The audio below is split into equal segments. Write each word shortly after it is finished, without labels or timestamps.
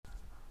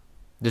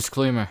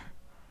Disclaimer.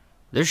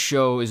 This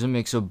show is a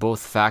mix of both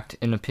fact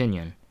and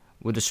opinion,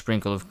 with a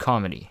sprinkle of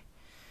comedy.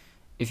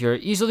 If you're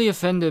easily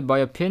offended by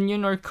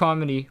opinion or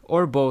comedy,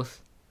 or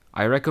both,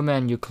 I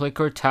recommend you click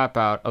or tap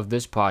out of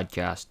this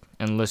podcast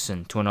and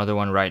listen to another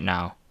one right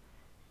now.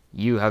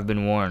 You have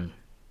been warned.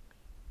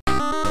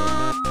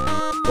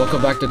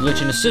 Welcome back to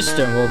Glitch in the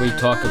System, where we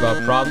talk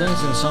about problems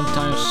and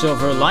sometimes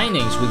silver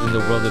linings within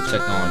the world of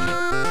technology.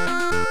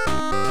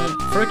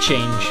 And for a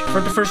change, for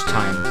the first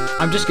time,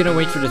 I'm just gonna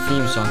wait for the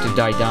theme song to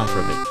die down for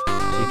a bit,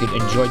 so you can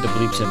enjoy the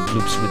bleeps and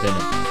bloops within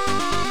it.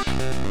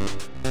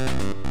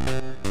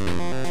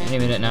 Any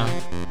minute now.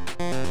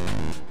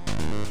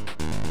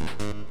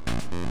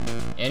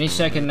 Any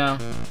second now.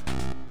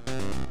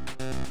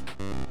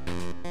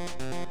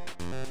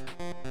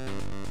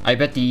 I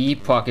bet the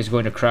epoch is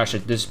going to crash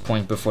at this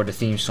point before the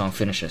theme song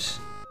finishes.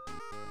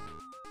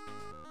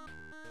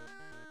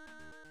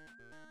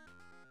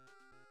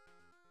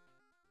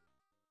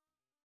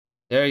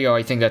 There you go,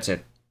 I think that's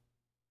it.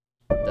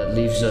 That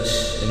leaves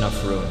us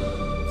enough room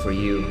for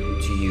you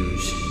to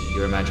use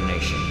your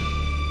imagination.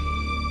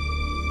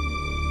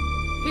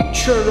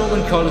 Picture a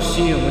Roman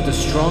Colosseum with the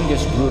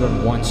strongest brute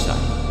on one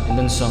side, and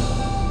then some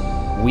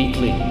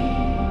weakling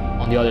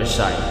on the other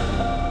side.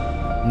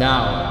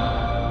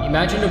 Now,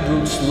 imagine the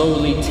brute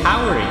slowly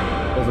towering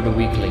over the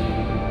weakling,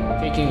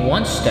 taking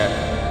one step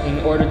in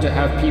order to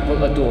have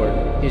people adore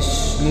his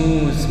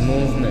smooth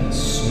movements,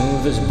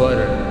 smooth as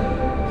butter.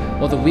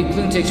 While the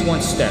weakling takes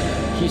one step,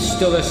 he's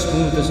still as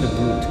smooth as the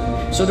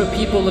brute, so the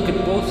people look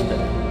at both of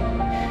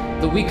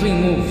them. The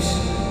weakling moves,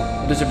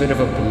 there's a bit of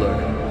a blur,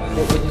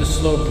 but with the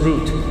slow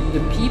brute, the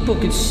people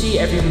could see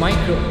every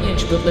micro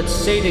inch, but let's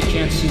say they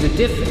can't see the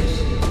difference.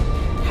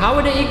 How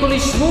are they equally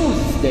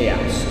smooth, they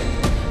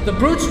ask. The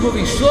brute's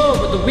moving slow,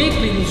 but the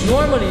weakling moves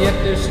normally, yet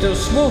they're still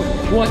smooth.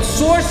 What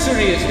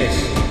sorcery is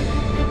this?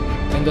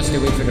 And thus they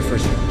wait for the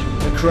first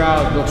punch. The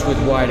crowd looks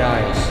with wide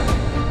eyes.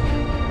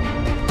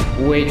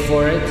 Wait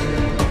for it.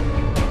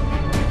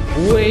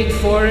 Wait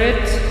for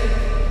it.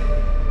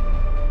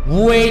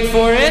 Wait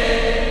for it.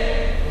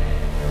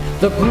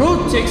 The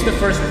brute takes the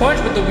first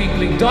punch, but the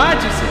weakling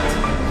dodges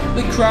it.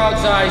 The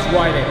crowd's eyes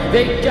widen.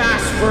 They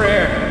gasp for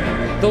air.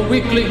 The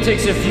weakling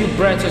takes a few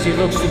breaths as he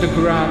looks to the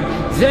ground,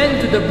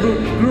 then to the brute,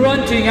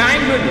 grunting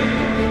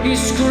angrily. He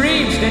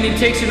screams, then he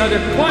takes another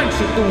punch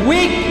at the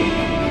weakling,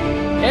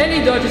 and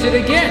he dodges it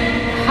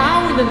again.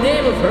 How in the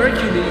name of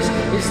Hercules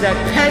is that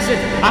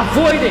peasant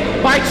avoiding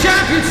my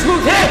champion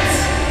smooth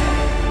hits?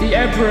 The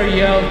emperor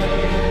yelled.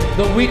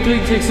 The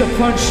weakling takes a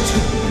punch too.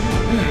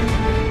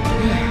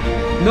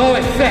 No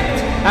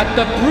effect at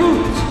the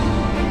brute.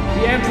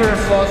 The emperor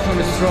falls from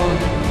his throne.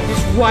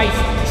 His wife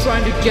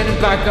trying to get him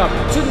back up,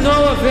 to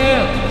no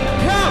avail.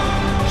 Help!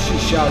 She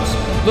shouts,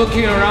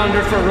 looking around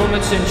her for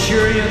Roman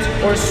centurions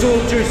or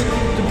soldiers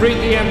to bring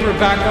the emperor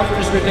back up from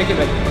his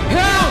predicament.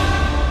 Help!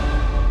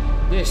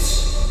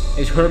 This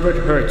is Herbert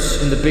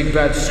Hertz in the Big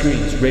Bad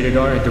Screens, rated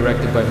R and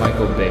directed by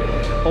Michael Bay.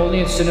 Only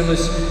in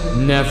cinemas,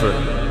 never.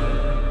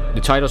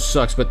 The title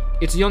sucks, but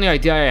it's the only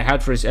idea I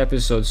had for this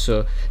episode,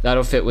 so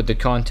that'll fit with the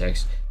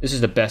context. This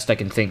is the best I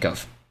can think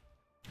of.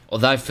 Well,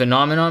 that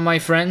phenomenon, my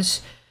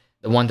friends,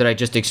 the one that I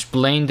just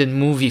explained in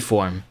movie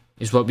form,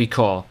 is what we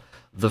call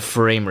the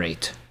frame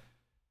rate.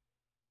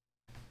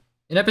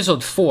 In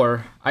episode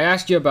 4, I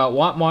asked you about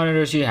what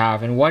monitors you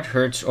have and what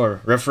hertz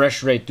or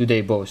refresh rate do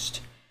they boast.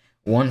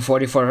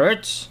 144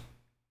 Hz?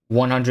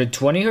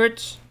 120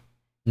 Hz?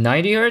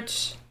 90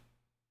 Hz?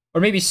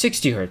 Or maybe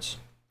 60 Hz?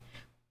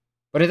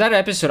 But in that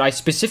episode, I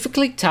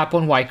specifically tap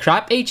on why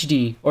Crap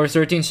HD or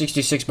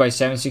 1366 by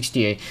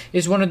 768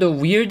 is one of the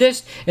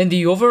weirdest and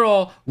the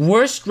overall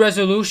worst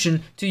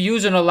resolution to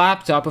use on a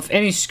laptop of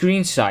any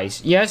screen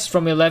size. Yes,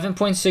 from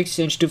 11.6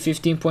 inch to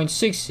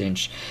 15.6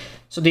 inch.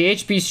 So the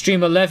HP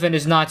Stream 11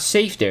 is not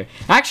safe there.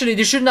 Actually,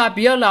 they should not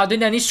be allowed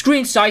in any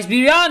screen size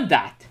beyond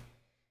that.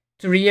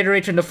 To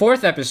reiterate from the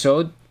 4th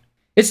episode,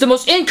 it's the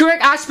most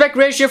incorrect aspect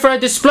ratio for a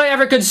display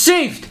ever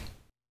conceived!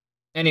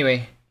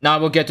 Anyway, now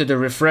we'll get to the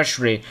refresh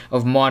rate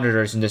of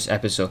monitors in this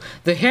episode.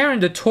 The hare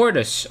and the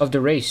tortoise of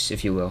the race,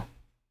 if you will.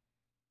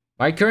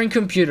 My current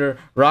computer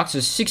rocks a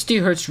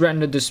 60Hz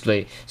Retina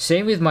display,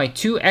 same with my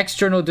 2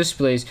 external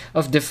displays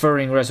of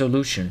differing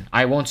resolution.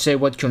 I won't say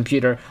what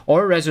computer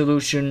or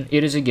resolution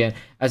it is again,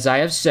 as I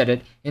have said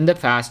it in the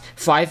past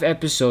 5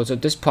 episodes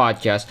of this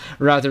podcast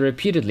rather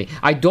repeatedly.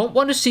 I don't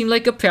want to seem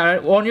like a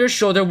parrot on your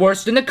shoulder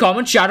worse than the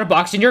common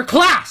chatterbox in your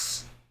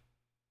class!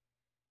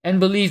 And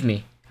believe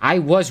me, I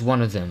was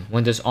one of them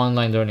when this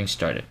online learning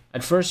started.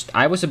 At first,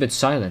 I was a bit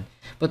silent,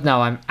 but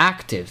now I'm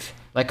active.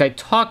 Like I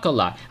talk a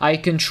lot, I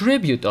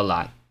contribute a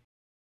lot.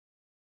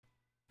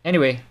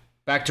 Anyway,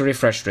 back to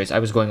refresh rates. I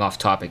was going off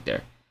topic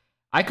there.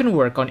 I can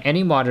work on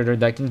any monitor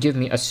that can give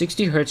me a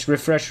 60Hz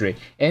refresh rate.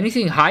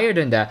 Anything higher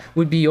than that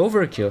would be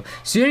overkill.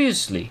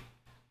 Seriously,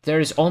 there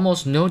is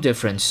almost no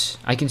difference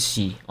I can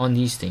see on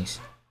these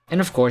things.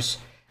 And of course,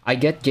 I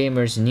get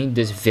gamers need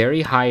this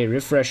very high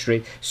refresh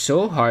rate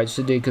so hard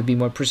so they could be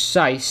more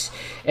precise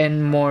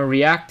and more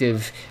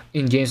reactive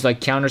in games like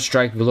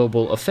Counter-Strike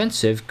Global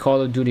Offensive,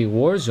 Call of Duty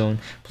Warzone,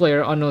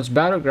 PlayerUnknown's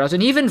Battlegrounds,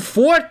 and even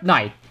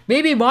Fortnite!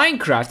 Maybe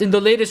Minecraft in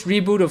the latest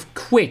reboot of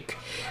Quake,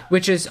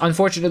 which is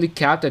unfortunately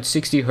capped at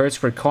 60 Hz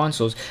for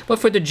consoles, but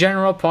for the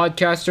general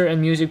podcaster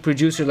and music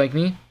producer like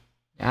me,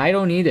 I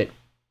don't need it.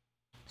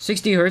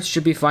 60 Hz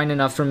should be fine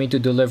enough for me to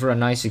deliver a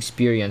nice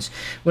experience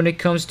when it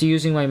comes to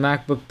using my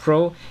MacBook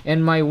Pro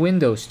and my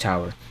Windows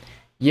Tower.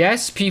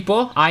 Yes,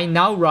 people, I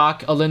now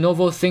rock a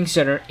Lenovo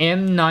ThinkCentre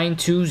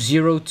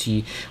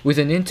M920T with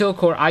an Intel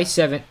Core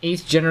i7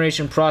 8th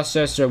generation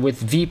processor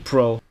with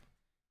vPro,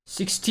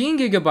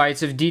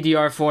 16GB of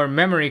DDR4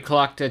 memory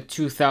clocked at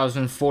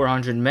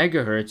 2400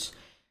 MHz,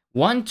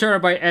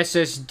 1TB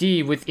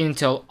SSD with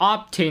Intel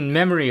Optane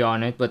memory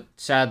on it, but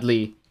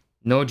sadly,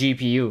 no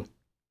GPU.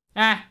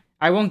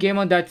 I won't game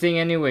on that thing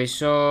anyway,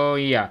 so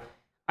yeah.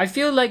 I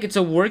feel like it's a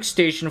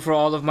workstation for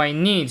all of my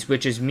needs,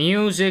 which is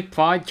music,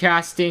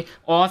 podcasting,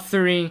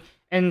 authoring,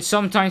 and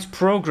sometimes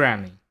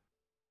programming.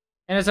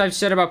 And as I've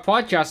said about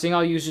podcasting,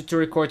 I'll use it to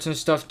record some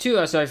stuff too,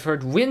 as I've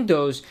heard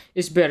Windows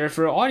is better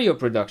for audio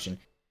production.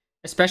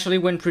 Especially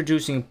when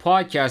producing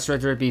podcasts,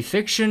 whether it be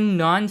fiction,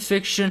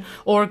 non-fiction,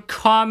 or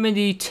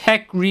comedy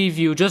tech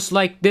review, just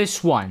like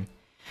this one.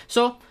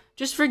 So,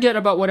 just forget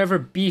about whatever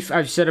beef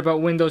I've said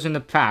about Windows in the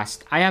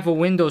past. I have a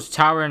Windows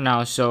Tower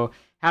now, so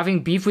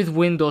having beef with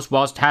Windows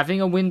whilst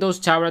having a Windows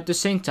Tower at the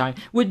same time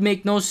would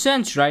make no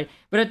sense, right?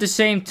 But at the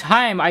same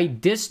time, I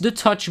dissed the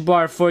touch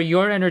bar for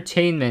your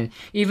entertainment,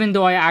 even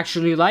though I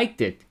actually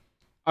liked it.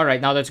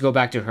 Alright, now let's go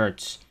back to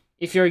Hertz.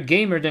 If you're a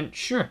gamer, then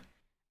sure.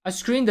 A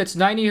screen that's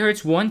 90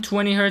 Hz,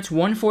 120 Hz,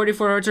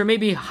 144 Hz, or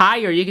maybe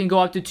higher, you can go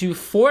up to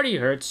 240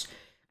 Hz.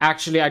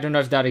 Actually, I don't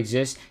know if that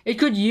exists. It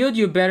could yield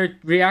you better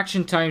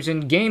reaction times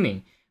in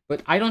gaming.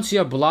 But I don't see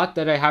a blot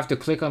that I have to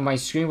click on my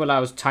screen while I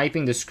was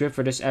typing the script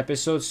for this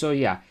episode. So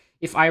yeah,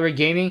 if I were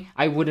gaming,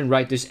 I wouldn't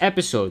write this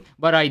episode.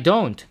 But I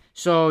don't.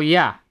 So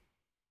yeah.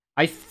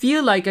 I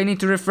feel like I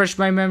need to refresh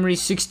my memory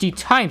 60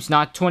 times.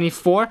 Not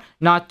 24,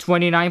 not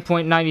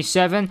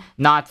 29.97,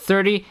 not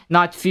 30,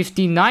 not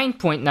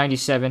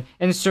 59.97,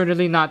 and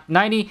certainly not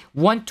 90,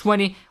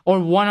 120, or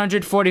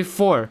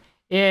 144.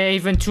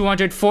 Even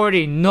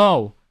 240,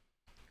 no.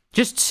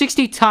 Just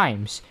 60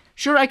 times.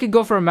 Sure, I could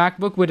go for a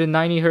MacBook with a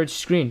 90Hz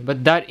screen,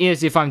 but that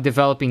is if I'm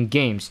developing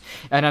games.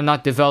 And I'm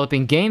not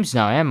developing games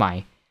now, am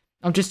I?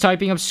 I'm just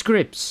typing up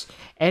scripts,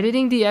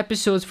 editing the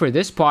episodes for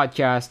this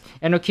podcast,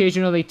 and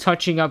occasionally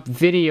touching up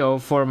video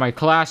for my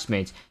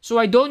classmates. So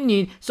I don't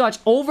need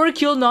such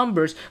overkill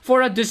numbers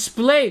for a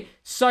display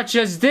such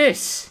as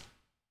this.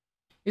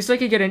 It's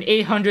like you get an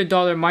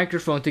 $800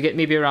 microphone to get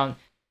maybe around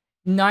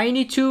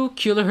 92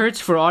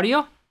 kilohertz for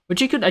audio, but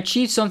you could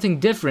achieve something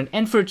different,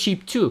 and for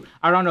cheap too,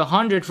 around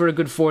 100 for a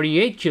good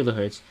 48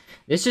 kilohertz.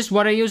 This is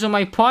what I use on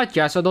my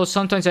podcast, although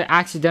sometimes I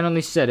accidentally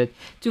set it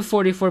to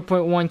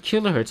 44.1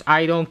 kilohertz.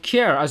 I don't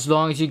care, as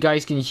long as you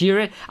guys can hear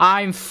it,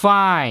 I'm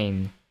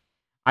fine.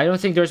 I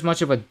don't think there's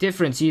much of a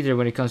difference either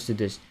when it comes to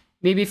this.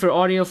 Maybe for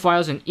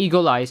audiophiles and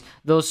eagle eyes,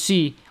 they'll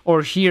see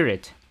or hear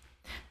it.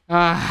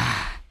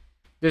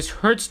 This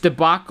Hertz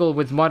debacle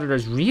with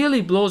monitors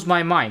really blows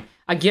my mind.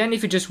 Again,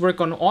 if you just work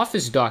on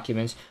Office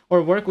documents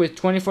or work with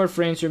 24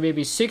 frames or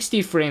maybe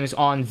 60 frames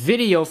on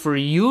video for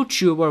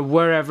YouTube or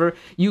wherever,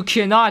 you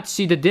cannot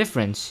see the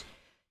difference.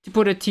 To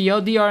put a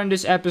TLDR in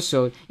this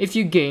episode, if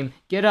you game,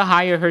 get a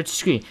higher Hertz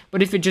screen.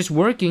 But if you're just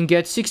working,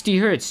 get 60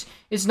 Hertz.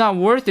 It's not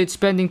worth it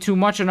spending too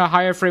much on a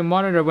higher frame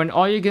monitor when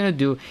all you're gonna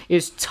do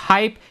is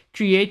type,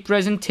 create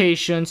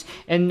presentations,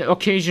 and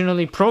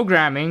occasionally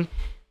programming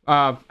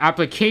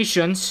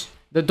applications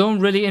that don't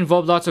really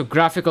involve lots of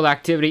graphical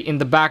activity in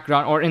the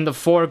background or in the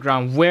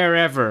foreground,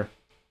 wherever.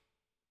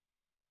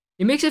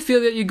 It makes it feel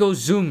that you go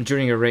zoom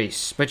during a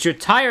race, but your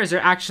tires are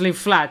actually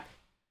flat,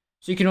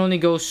 so you can only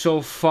go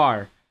so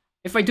far.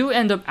 If I do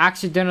end up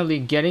accidentally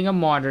getting a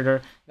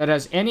monitor that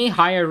has any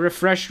higher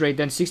refresh rate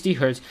than 60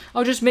 Hz,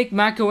 I'll just make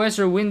macOS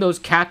or Windows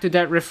capped to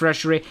that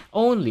refresh rate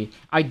only.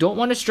 I don't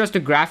want to stress the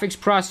graphics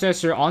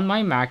processor on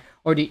my Mac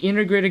or the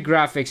integrated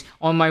graphics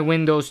on my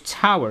Windows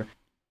Tower.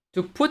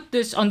 To put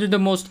this under the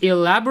most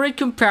elaborate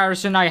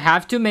comparison I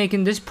have to make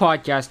in this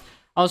podcast,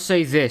 I'll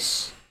say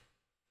this.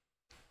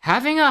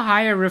 Having a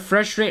higher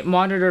refresh rate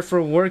monitor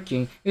for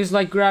working is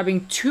like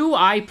grabbing two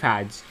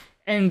iPads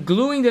and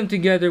gluing them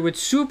together with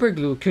super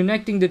glue,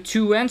 connecting the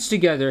two ends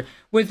together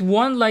with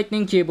one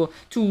lightning cable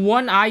to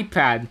one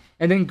iPad,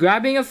 and then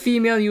grabbing a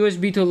female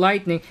USB to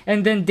lightning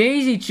and then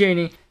daisy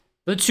chaining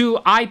the two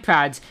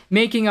iPads,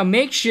 making a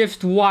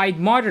makeshift wide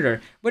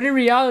monitor. But in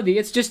reality,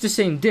 it's just the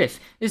same diff.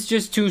 It's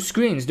just two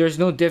screens. There's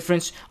no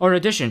difference or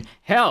addition.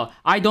 Hell,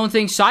 I don't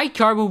think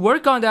Sidecar will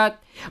work on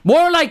that.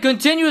 More like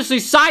continuously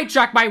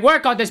sidetrack my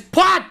work on this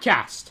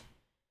podcast.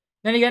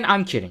 Then again,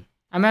 I'm kidding.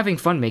 I'm having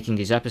fun making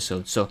these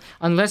episodes, so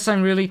unless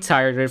I'm really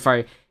tired or if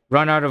I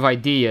run out of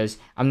ideas,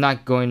 I'm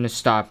not going to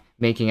stop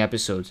making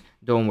episodes.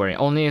 Don't worry.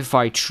 Only if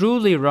I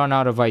truly run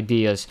out of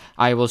ideas,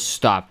 I will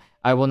stop.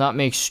 I will not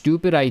make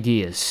stupid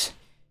ideas.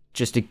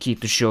 just to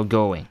keep the show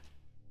going.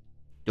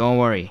 Don't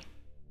worry,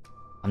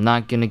 I'm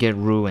not gonna get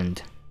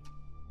ruined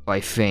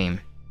by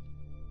fame.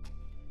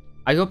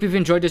 I hope you've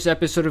enjoyed this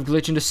episode of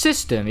Glitch in the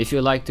System. If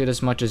you liked it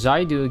as much as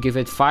I do, give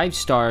it 5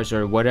 stars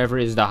or whatever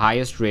is the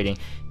highest rating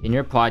in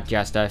your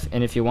podcast app.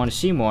 And if you want to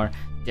see more,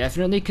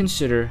 definitely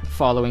consider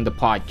following the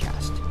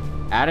podcast.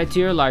 Add it to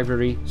your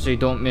library so you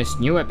don't miss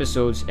new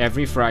episodes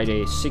every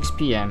Friday, 6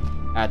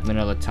 p.m. at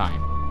Manila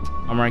time.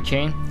 I'm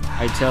Arcane.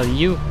 I tell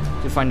you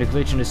to find a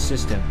glitch in the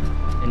system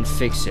and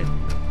fix it.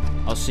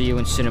 I'll see you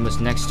in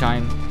cinemas next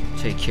time.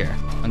 Take care.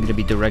 I'm gonna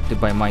be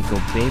directed by Michael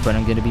Bay, but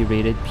I'm gonna be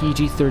rated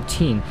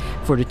PG-13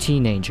 for the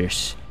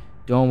teenagers.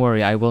 Don't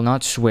worry, I will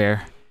not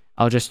swear.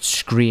 I'll just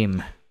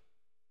scream.